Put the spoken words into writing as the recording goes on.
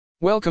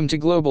Welcome to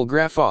Global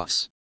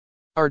Graphos.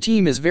 Our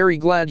team is very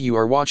glad you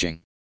are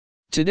watching.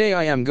 Today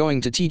I am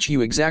going to teach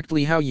you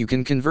exactly how you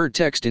can convert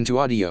text into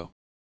audio.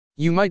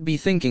 You might be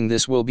thinking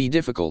this will be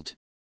difficult.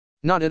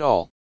 Not at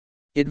all.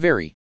 It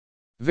very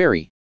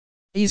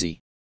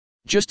easy.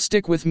 Just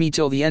stick with me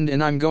till the end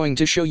and I'm going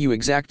to show you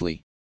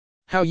exactly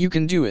how you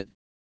can do it.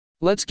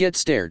 Let's get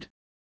started.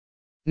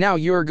 Now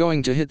you're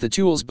going to hit the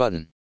Tools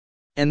button.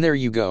 And there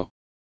you go.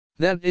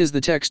 That is the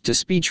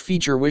text-to-speech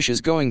feature which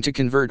is going to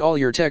convert all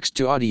your text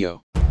to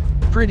audio.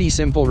 Pretty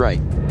simple,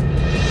 right?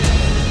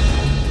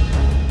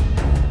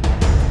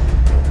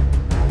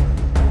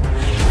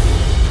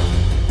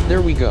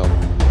 There we go.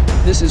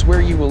 This is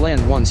where you will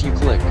land once you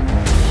click.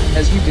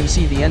 As you can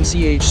see, the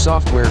NCH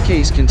software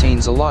case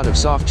contains a lot of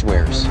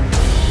softwares,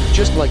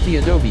 just like the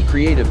Adobe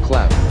Creative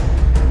Cloud.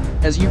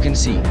 As you can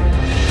see,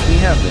 we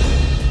have the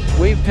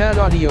WavePad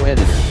Audio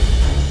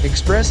Editor,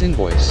 Express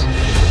Invoice,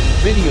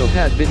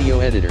 VideoPad Video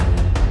Editor,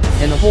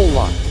 and a whole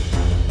lot.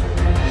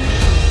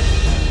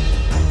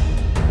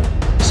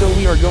 So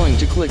we are going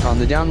to click on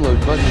the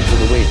download button for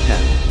the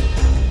WavePad.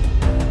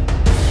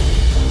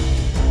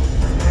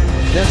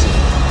 That's it.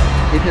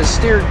 It has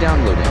started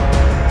downloading.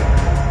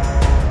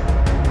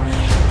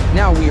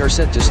 Now we are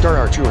set to start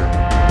our tour.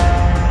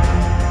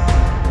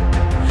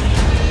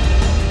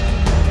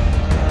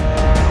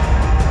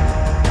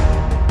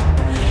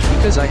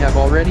 Because I have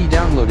already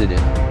downloaded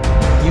it.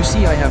 You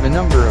see, I have a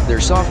number of their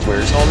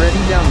softwares already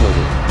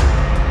downloaded.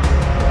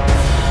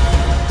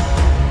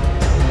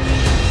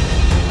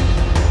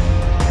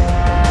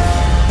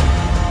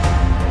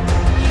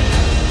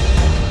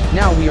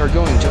 Now we are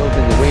going to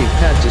open the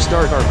WavePad to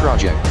start our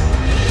project.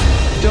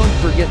 Don't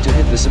forget to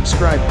hit the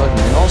subscribe button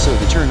and also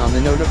to turn on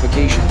the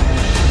notification,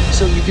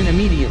 so you can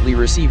immediately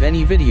receive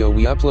any video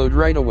we upload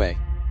right away.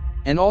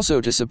 And also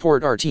to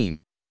support our team.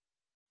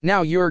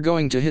 Now you're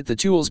going to hit the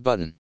Tools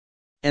button.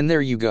 And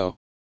there you go.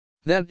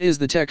 That is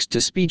the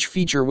text-to-speech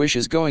feature which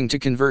is going to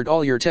convert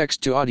all your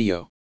text to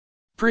audio.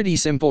 Pretty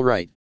simple,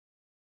 right?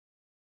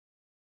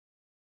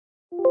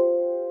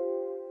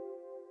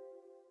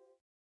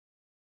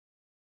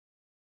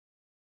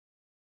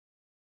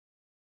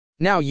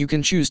 Now you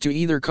can choose to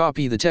either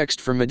copy the text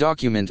from a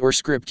document or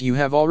script you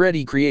have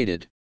already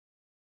created.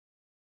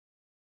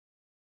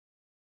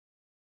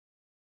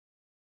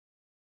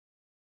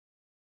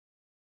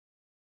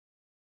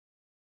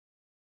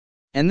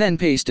 And then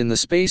paste in the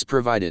space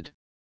provided.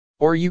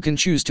 Or you can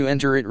choose to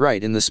enter it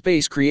right in the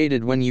space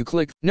created when you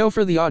click No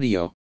for the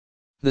audio.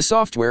 The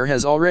software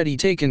has already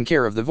taken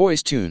care of the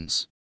voice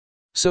tunes.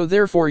 So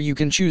therefore you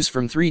can choose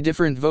from 3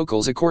 different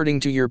vocals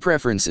according to your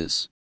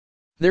preferences.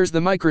 There's the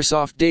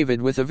Microsoft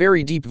David with a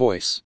very deep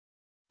voice.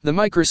 The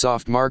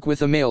Microsoft Mark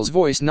with a male's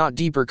voice not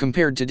deeper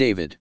compared to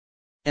David.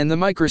 And the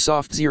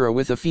Microsoft Zero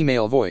with a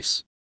female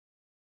voice.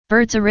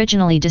 Birds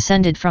originally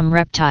descended from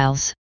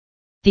reptiles.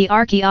 The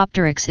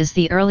Archaeopteryx is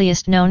the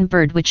earliest known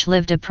bird which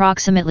lived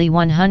approximately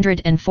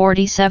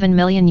 147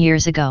 million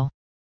years ago.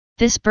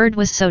 This bird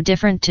was so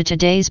different to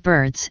today's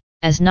birds,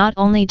 as not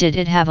only did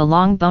it have a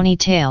long bony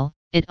tail,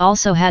 it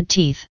also had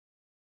teeth.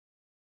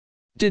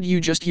 Did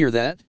you just hear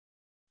that?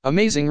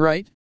 Amazing,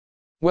 right?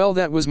 Well,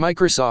 that was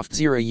Microsoft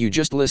Zero you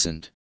just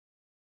listened.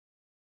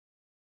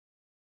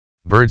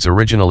 Birds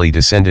originally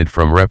descended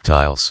from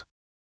reptiles.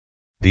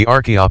 The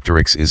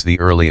Archaeopteryx is the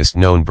earliest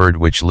known bird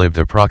which lived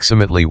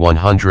approximately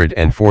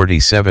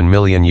 147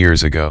 million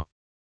years ago.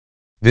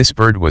 This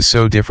bird was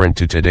so different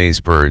to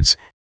today's birds,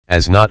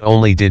 as not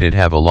only did it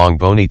have a long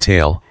bony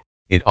tail,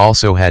 it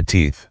also had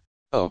teeth.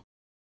 Oh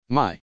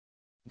my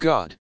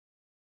God.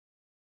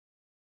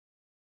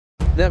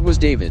 That was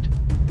David.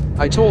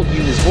 I told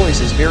you his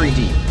voice is very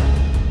deep.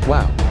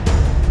 Wow.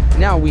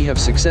 Now we have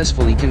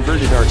successfully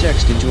converted our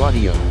text into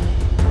audio.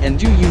 And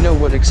do you know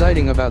what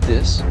exciting about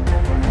this?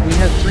 We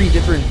had 3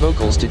 different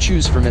vocals to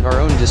choose from at our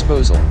own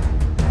disposal.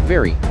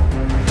 Very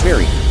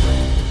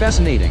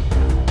fascinating.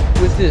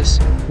 With this,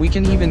 we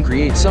can even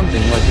create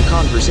something like a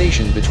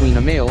conversation between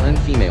a male and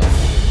female.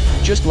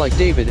 Just like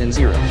David and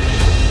Zero.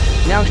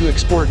 Now to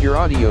export your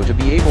audio to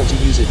be able to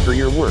use it for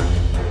your work.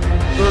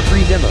 For a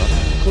free demo,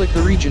 click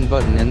the region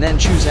button and then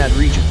choose Add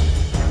Region.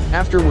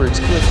 Afterwards,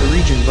 click the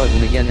region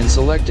button again and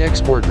select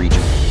Export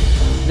Region.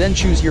 Then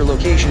choose your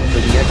location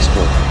for the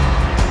export.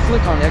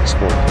 Click on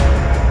Export.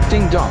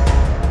 Ding dong.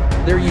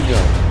 There you go.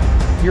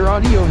 Your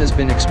audio has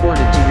been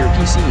exported to your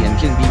PC and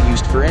can be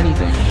used for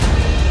anything.